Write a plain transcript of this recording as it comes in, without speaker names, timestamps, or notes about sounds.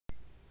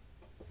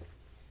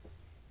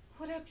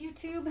up,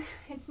 YouTube?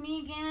 It's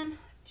me again,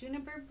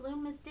 Juniper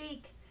Bloom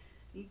Mistake.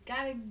 You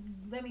gotta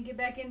let me get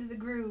back into the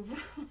groove.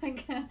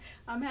 Like,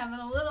 I'm having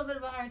a little bit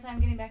of a hard time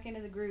getting back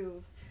into the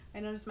groove. I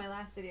noticed my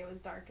last video was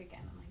dark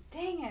again. I'm like,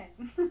 dang it.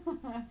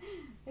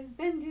 It's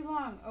been too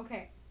long.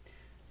 Okay,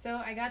 so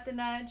I got the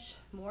nudge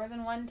more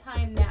than one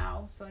time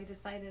now, so I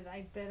decided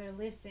I'd better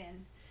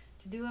listen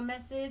to do a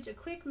message, a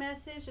quick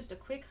message, just a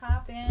quick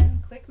hop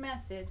in, quick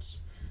message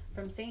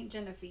from St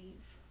Genevieve.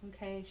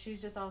 Okay,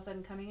 she's just all of a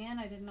sudden coming in.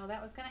 I didn't know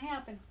that was going to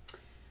happen.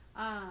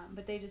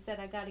 But they just said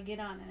I got to get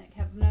on, and it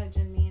kept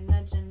nudging me,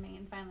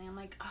 and finally I'm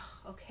like,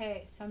 oh,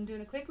 okay. So I'm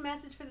doing a quick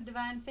message for the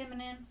Divine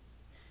Feminine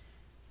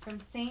from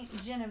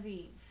St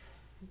Genevieve.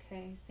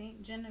 Okay,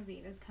 St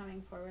Genevieve is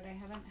coming forward. I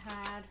haven't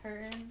had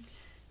her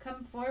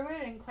come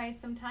forward in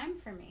quite some time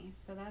for me,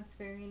 so that's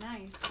very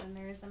nice. And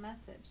there is a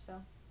message.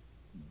 So,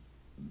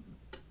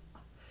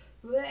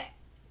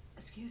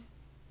 excuse.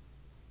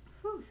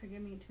 Whew,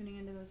 forgive me. Tuning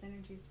into those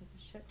energies was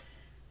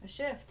a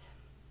shift.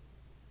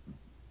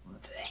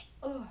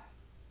 Oh.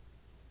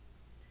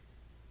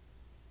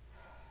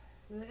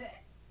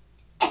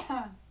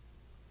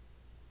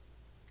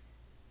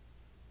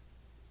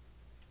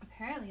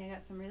 Apparently I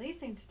got some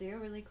releasing to do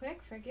really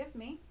quick. Forgive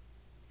me.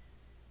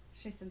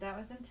 She said that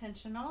was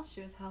intentional.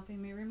 She was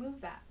helping me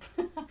remove that.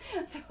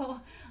 So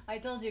I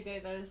told you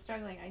guys I was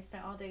struggling. I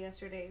spent all day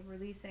yesterday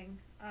releasing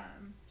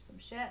some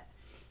shit.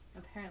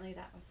 Apparently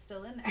that was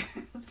still in there.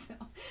 So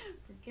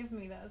forgive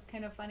me. That was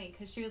kind of funny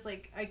because she was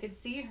like, I could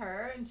see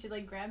her and she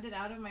like grabbed it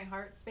out of my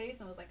heart space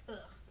and was like, ugh,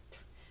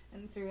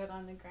 and threw it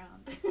on the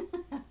ground.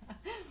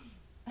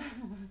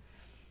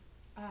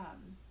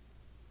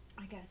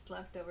 I guess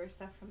leftover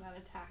stuff from that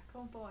attack.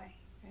 Oh boy.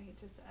 Right,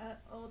 just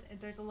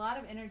there's a lot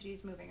of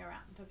energies moving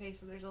around. Okay,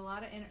 so there's a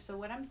lot of so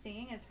what I'm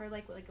seeing is her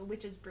like a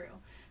witch's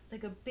brew. It's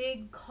like a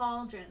big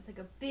cauldron. It's like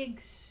a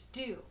big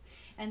stew,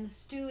 and the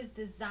stew is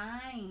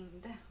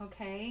designed,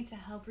 okay, to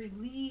help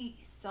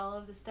release all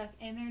of the stuck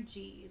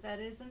energy that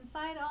is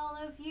inside all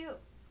of you.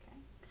 Okay,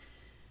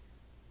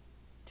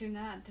 do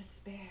not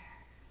despair,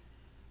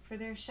 for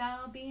there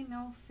shall be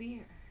no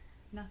fear.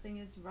 Nothing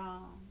is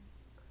wrong.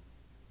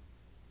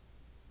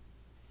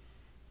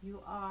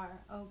 You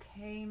are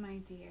okay, my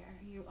dear.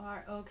 You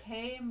are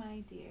okay, my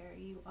dear.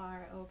 You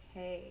are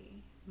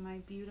okay, my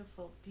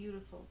beautiful,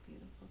 beautiful,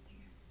 beautiful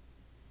dear.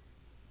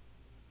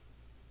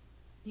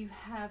 You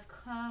have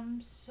come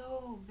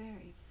so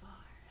very far.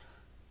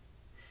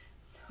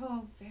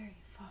 So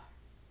very far.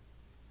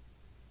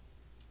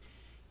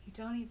 You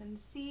don't even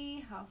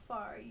see how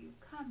far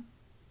you've come.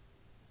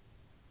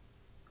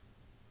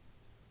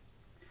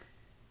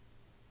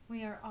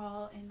 We are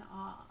all in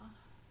awe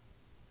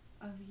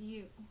of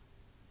you.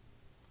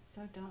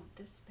 So don't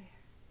despair.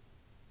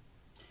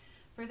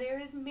 For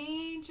there is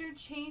major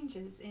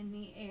changes in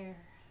the air.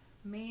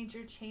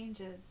 Major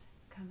changes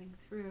coming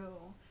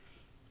through.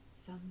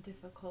 Some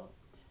difficult,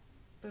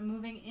 but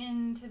moving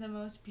into the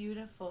most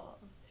beautiful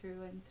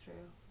through and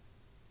through.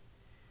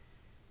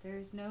 There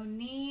is no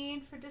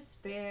need for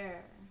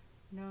despair.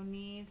 No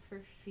need for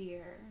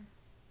fear.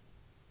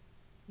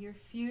 Your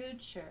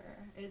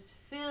future is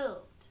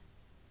filled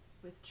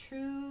with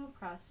true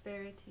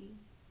prosperity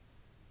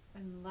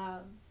and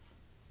love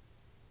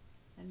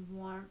and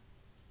warmth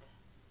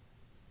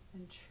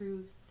and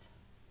truth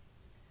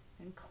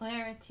and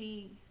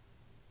clarity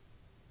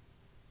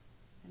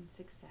and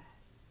success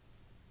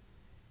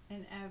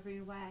in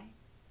every way.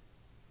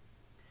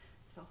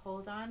 So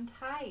hold on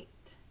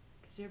tight,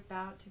 because you're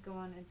about to go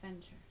on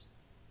adventures.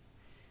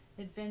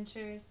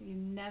 Adventures you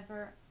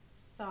never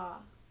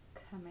saw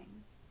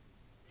coming.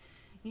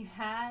 You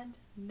had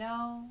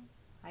no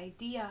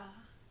idea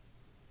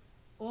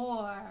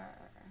or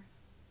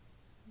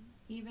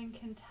even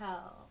can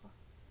tell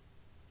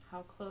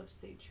how close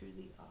they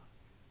truly are.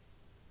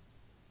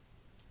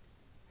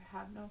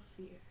 Have no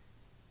fear.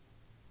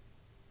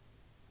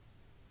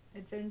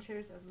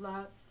 Adventures of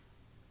love,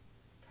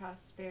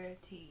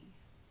 prosperity,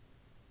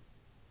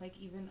 like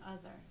even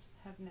others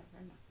have never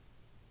known.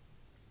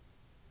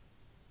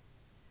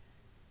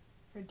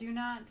 For do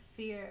not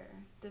fear,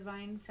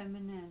 Divine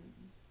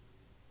Feminine.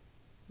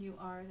 You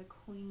are the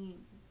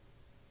queen.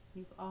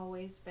 You've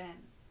always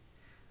been.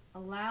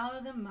 Allow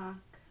the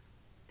muck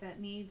that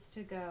needs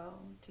to go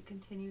to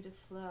continue to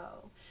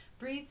flow.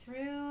 Breathe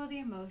through the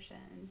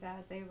emotions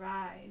as they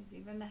rise,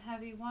 even the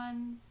heavy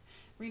ones.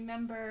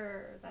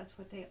 Remember, that's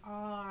what they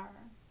are.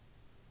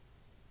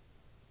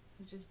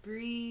 So just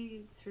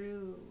breathe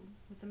through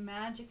with the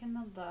magic and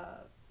the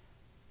love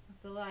of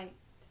the light.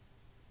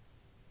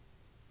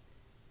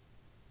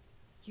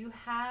 You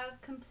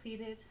have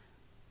completed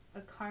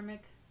a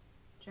karmic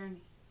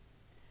journey.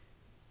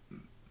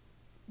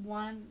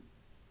 One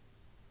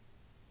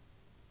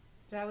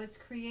that was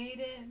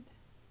created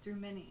through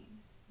many,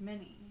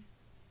 many,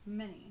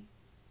 many,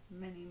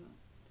 many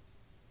moons.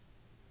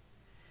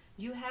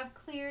 You have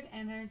cleared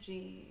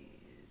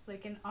energies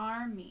like an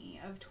army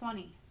of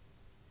 20,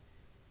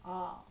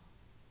 all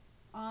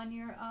on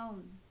your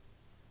own.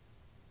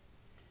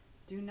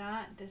 Do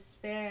not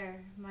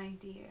despair, my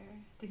dear.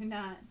 Do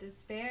not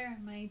despair,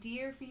 my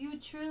dear, for you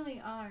truly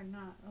are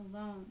not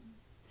alone.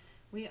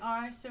 We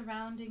are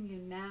surrounding you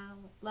now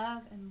with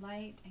love and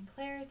light and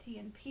clarity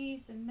and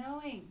peace, and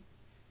knowing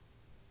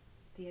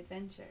the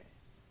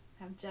adventures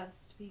have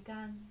just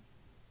begun.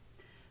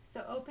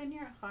 So open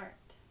your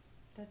heart.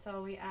 That's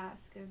all we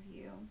ask of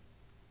you.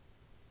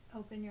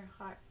 Open your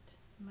heart,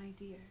 my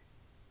dear.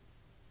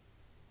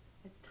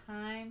 It's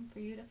time for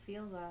you to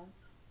feel love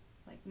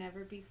like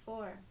never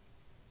before.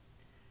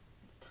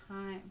 It's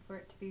time for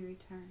it to be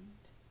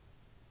returned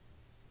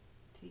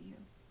to you.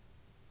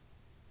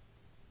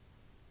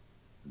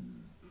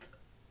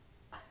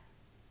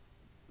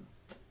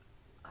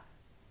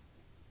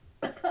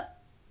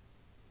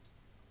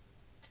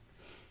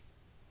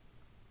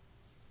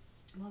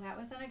 Well, that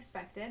was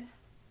unexpected.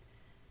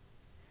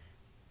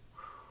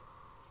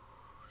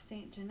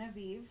 St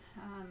Genevieve,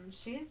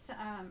 she's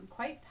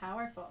quite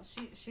powerful.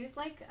 She's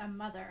like a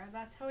mother.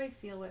 That's how I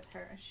feel with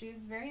her.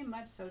 She's very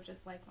much so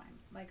just like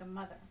a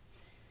mother.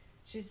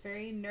 She's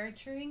very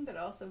nurturing, but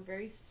also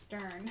very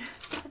stern.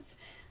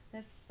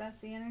 that's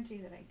the energy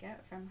that I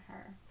get from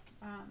her.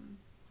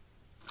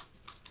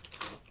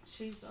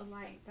 She's a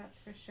light, that's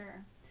for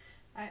sure.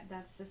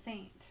 That's the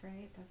saint,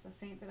 right? That's the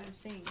saint that I'm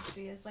seeing.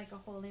 She is like a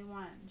holy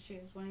one. She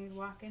is when you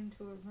walk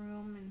into a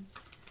room and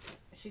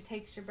she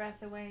takes your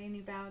breath away and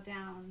you bow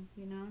down,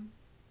 you know.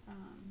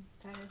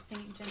 That is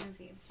St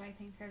Genevieve. So I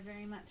thank her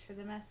very much for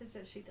the message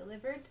that she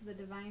delivered to the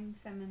Divine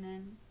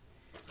Feminine.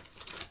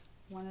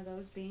 One of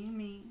those being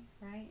me,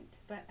 right?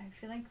 But I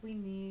feel like we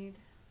need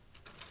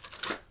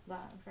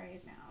love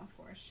right now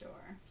for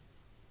sure.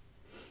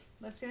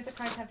 Let's see what the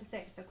cards have to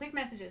say. So quick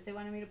messages. They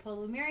wanted me to pull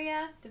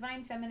Lemuria,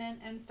 Divine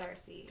Feminine, and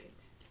Starseed.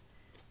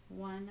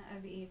 One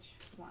of each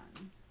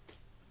one.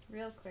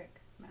 Real quick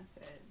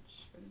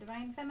message for the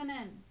Divine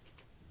Feminine.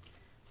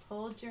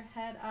 Hold your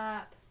head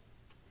up,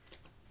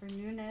 for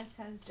newness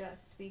has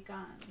just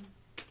begun.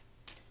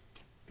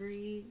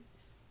 Breathe,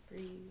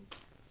 breathe,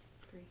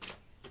 breathe.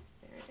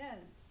 There it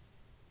is.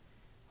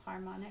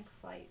 Harmonic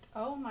flight.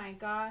 Oh my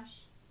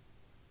gosh.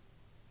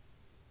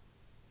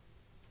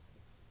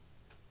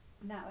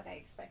 Not what I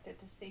expected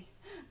to see.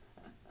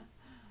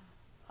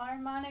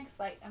 Harmonic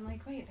flight. I'm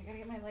like, wait, I gotta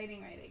get my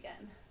lighting right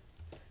again.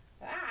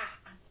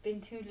 It's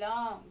been too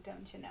long,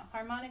 don't you know?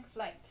 Harmonic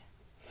flight.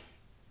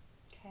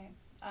 Okay.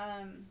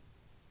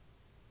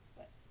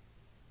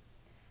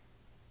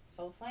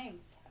 Soul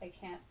flames. I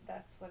can't,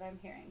 that's what I'm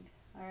hearing.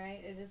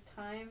 Alright, it is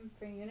time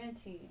for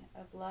unity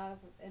of love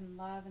and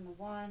the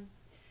one,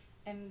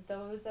 and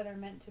those that are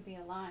meant to be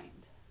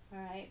aligned.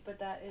 Alright, but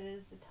that it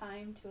is the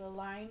time to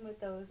align with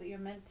those that you're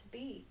meant to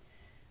be,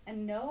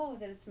 and know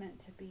that it's meant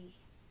to be,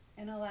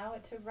 and allow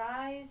it to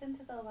rise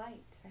into the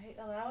light, right?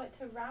 Allow it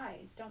to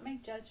rise. Don't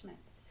make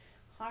judgments.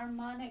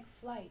 Harmonic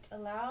flight.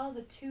 Allow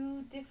the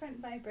two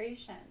different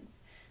vibrations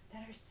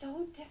that are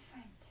so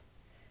different,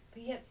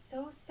 but yet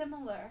so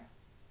similar,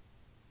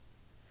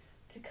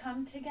 to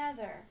come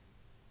together.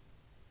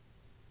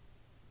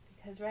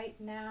 Because right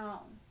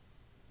now,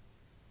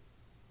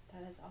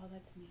 that is all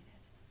that's needed.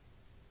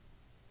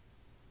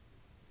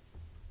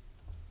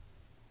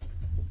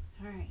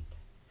 Alright.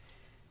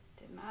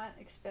 Did not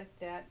expect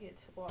that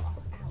at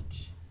all.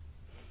 Ouch.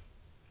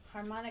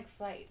 Harmonic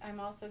flight. I'm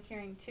also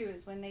hearing too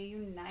is when they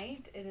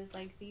unite, it is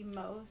like the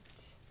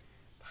most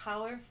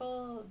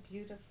powerful,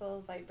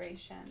 beautiful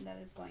vibration that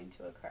is going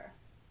to occur.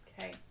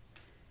 Okay.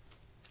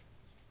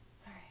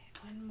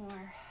 Alright, one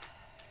more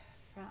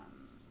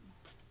from...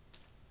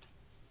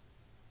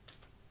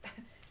 I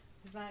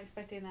was not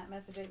expecting that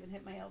message. I even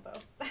hit my elbow.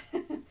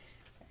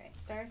 Alright,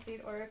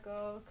 Starseed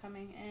Oracle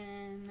coming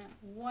in.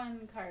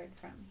 One card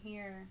from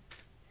here.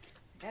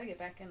 I gotta get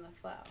back in the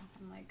flow.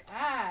 I'm like,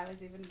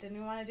 didn't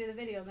even want to do the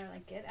video. And they're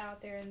like, get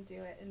out there and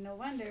do it. And no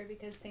wonder,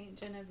 because St.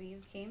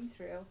 Genevieve came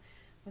through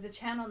with a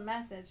channeled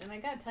message. And I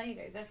gotta tell you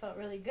guys, that felt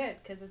really good,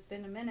 because it's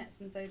been a minute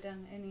since I've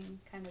done any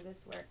kind of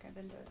this work. I've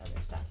been doing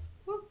other stuff.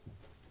 Woo.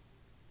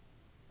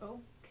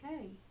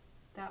 Okay,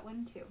 that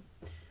one too.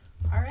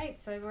 Alright,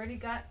 so I've already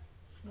got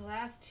the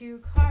last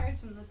two cards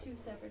from the two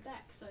separate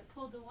decks. So I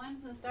pulled the one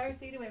from the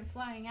Starseed, went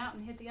flying out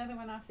and hit the other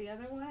one off the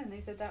other one, and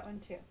they said that one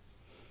too.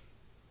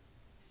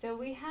 So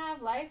we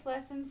have life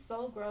lessons,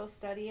 soul growth,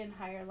 study, and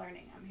higher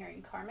learning. I'm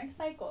hearing karmic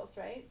cycles,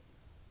 right?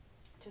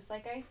 Just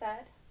like I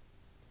said.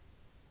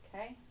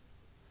 Okay?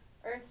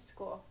 Earth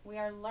school. We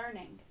are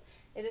learning.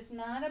 It is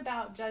not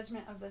about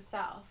judgment of the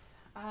self.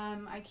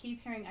 I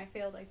keep hearing, I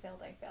failed.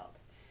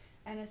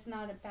 And it's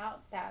not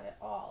about that at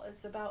all.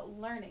 It's about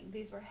learning.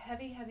 These were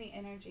heavy, heavy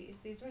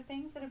energies. These were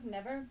things that have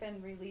never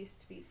been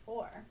released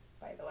before,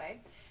 by the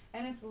way.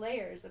 And it's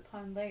layers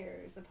upon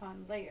layers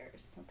upon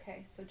layers.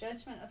 Okay, so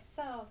judgment of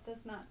self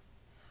does not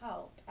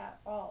help at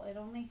all. It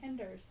only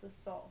hinders the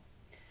soul.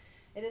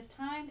 It is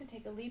time to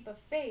take a leap of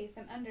faith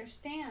and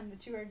understand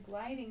that you are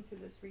gliding through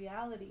this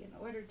reality in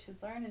order to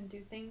learn and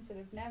do things that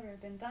have never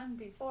been done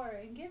before,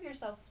 and give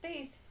yourself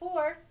space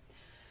for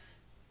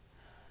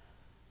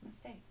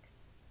mistakes.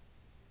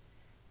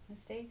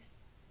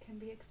 Mistakes can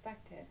be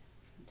expected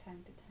from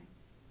time to time.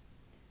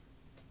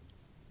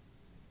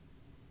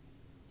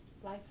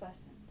 life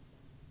lessons,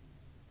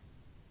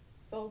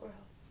 soul growth,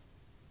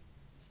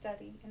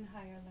 study, and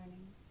higher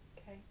learning.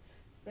 Okay,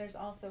 so there's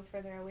also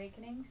further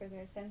awakening, further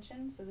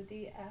ascension. So the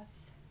DF,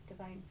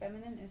 Divine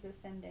Feminine, is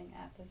ascending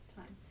at this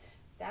time.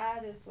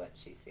 That is what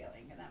she's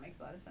feeling, and that makes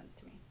a lot of sense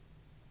to me.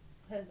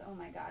 Because, oh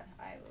my God,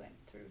 I went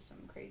through some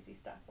crazy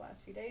stuff the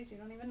last few days. You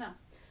don't even know.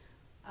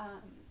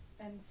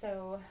 And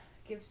so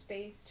give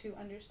space to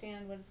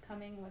understand what is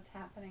coming, what's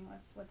happening,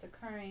 what's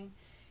occurring,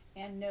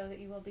 and know that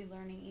you will be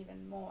learning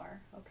even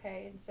more,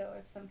 okay? And so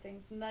if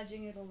something's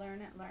nudging you to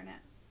learn it, learn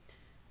it.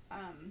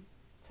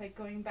 It's like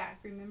going back.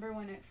 Remember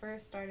when it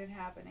first started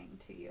happening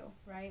to you,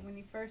 right? When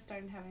you first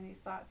started having these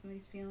thoughts and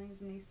these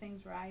feelings and these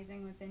things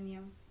rising within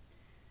you,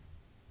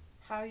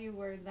 how you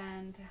were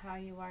then to how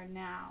you are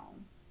now.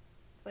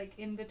 It's like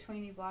in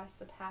between you've lost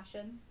the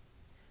passion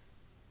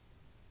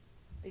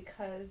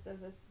because of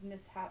the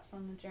mishaps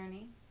on the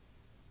journey.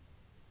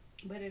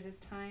 But it is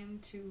time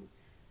to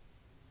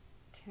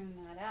tune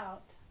that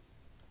out,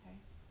 okay?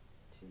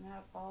 Tune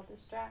out all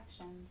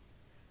distractions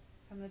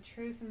from the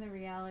truth and the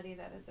reality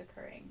that is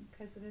occurring,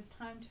 because it is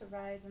time to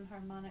rise in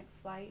harmonic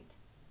flight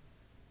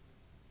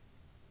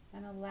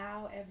and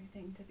allow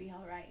everything to be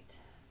all right.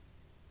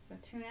 So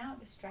tune out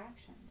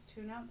distractions,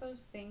 tune out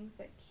those things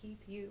that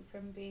keep you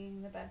from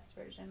being the best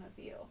version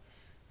of you,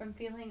 from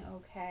feeling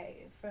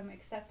okay, from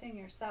accepting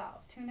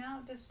yourself. Tune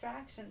out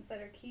distractions that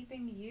are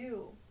keeping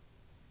you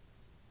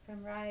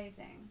from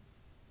rising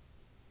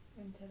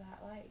into that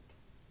light,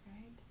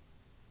 right?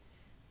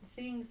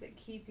 The things that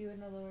keep you in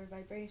the lower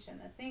vibration,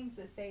 the things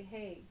that say,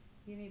 hey,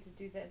 you need to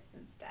do this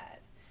instead.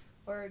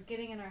 Or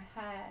getting in our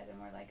head and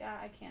we're like,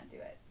 I can't do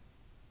it.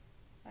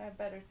 I have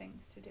better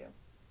things to do.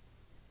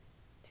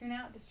 Tune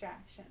out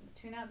distractions.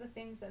 Tune out the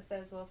things that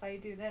says, well, if I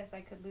do this,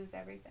 I could lose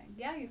everything.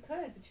 Yeah, you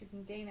could, but you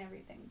can gain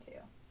everything too.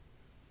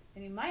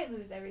 And you might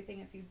lose everything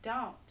if you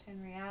don't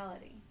in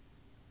reality.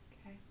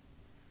 Okay?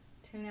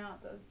 Tune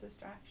out those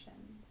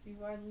distractions. You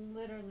are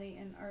literally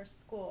in Earth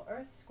School.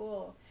 Earth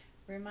School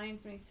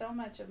reminds me so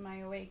much of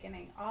my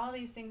awakening. All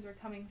these things were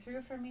coming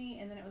through for me,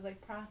 and then it was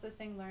like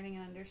processing, learning,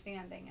 and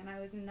understanding. And I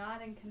was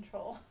not in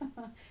control.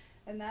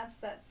 And that's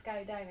that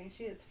skydiving.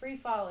 She is free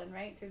falling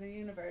right through the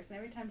universe. And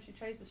every time she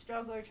tries to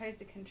struggle or tries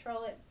to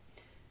control it,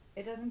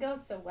 it doesn't go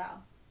so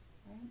well.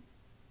 Right?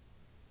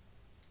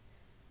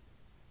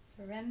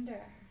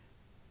 Surrender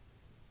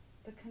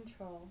the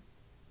control.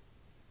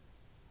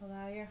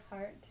 Allow your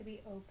heart to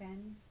be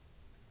open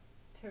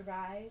to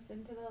rise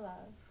into the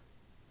love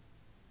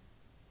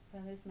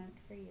that is meant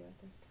for you at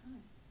this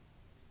time.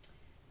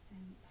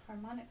 And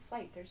harmonic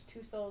flight, there's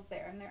two souls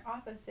there, and they're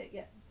opposite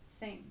yet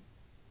same.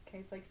 Okay,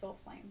 it's like soul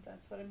flame.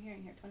 That's what I'm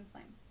hearing here, twin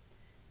flame.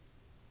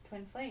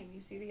 Twin flame,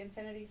 you see the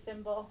infinity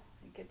symbol?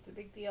 It gets a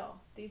big deal.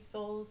 These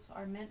souls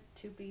are meant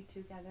to be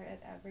together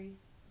at every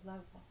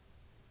level.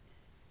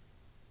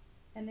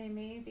 And they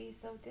may be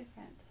so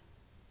different,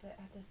 but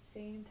at the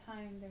same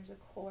time, there's a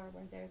core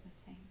where they're the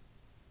same.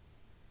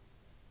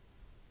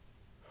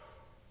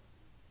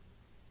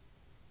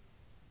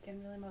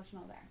 Getting really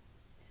emotional there.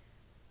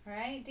 All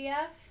right,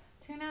 DF,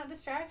 tune out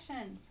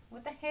distractions.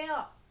 What the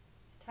hell?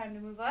 It's time to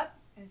move up,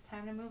 and it's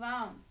time to move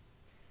on.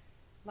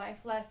 Life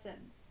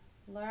lessons.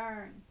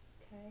 Learn,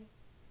 okay?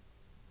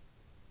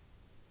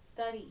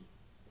 Study.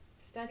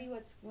 Study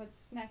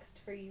what's next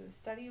for you.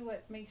 Study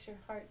what makes your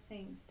heart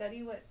sing.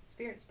 Study what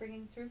Spirit's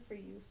bringing through for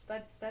you.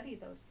 Study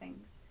those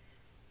things.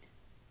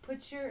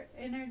 Put your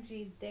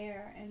energy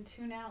there and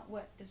tune out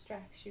what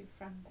distracts you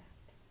from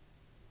that.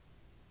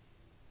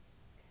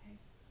 Okay?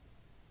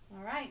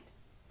 All right.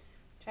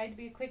 Tried to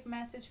be a quick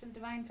message for the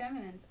Divine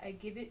Feminines. I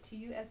give it to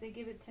you as they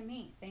give it to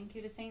me. Thank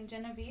you to St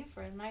Genevieve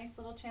for a nice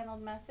little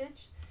channeled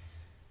message.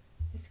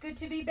 It's good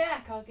to be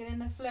back. I'll get in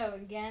the flow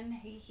again.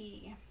 Hee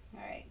hee. All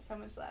right. So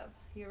much love.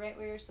 You're right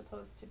where you're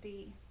supposed to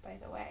be, by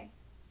the way.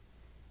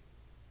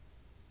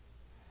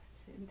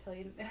 Until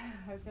you,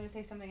 I was going to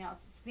say something else.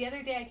 The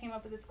other day I came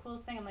up with this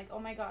coolest thing. I'm like, oh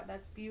my God,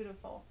 that's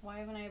beautiful. Why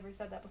haven't I ever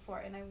said that before?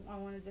 And I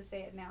wanted to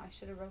say it now. I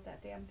should have wrote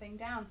that damn thing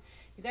down.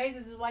 You guys,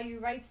 this is why you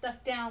write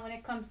stuff down when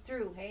it comes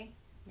through, hey?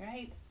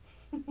 Right?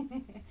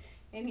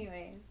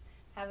 Anyways,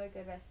 have a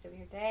good rest of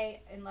your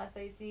day. Unless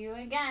I see you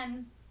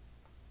again.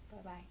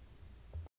 Bye-bye.